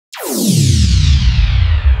Yo,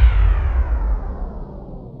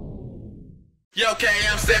 okay,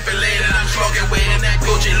 I'm stepping late and I'm smoking weed in that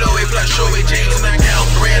Gucci Louis plus Chewy jeans. And I count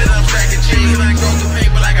bread and I'm stacking cheese. And I go through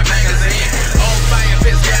paper like a magazine. On fire,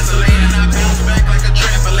 piss gasoline.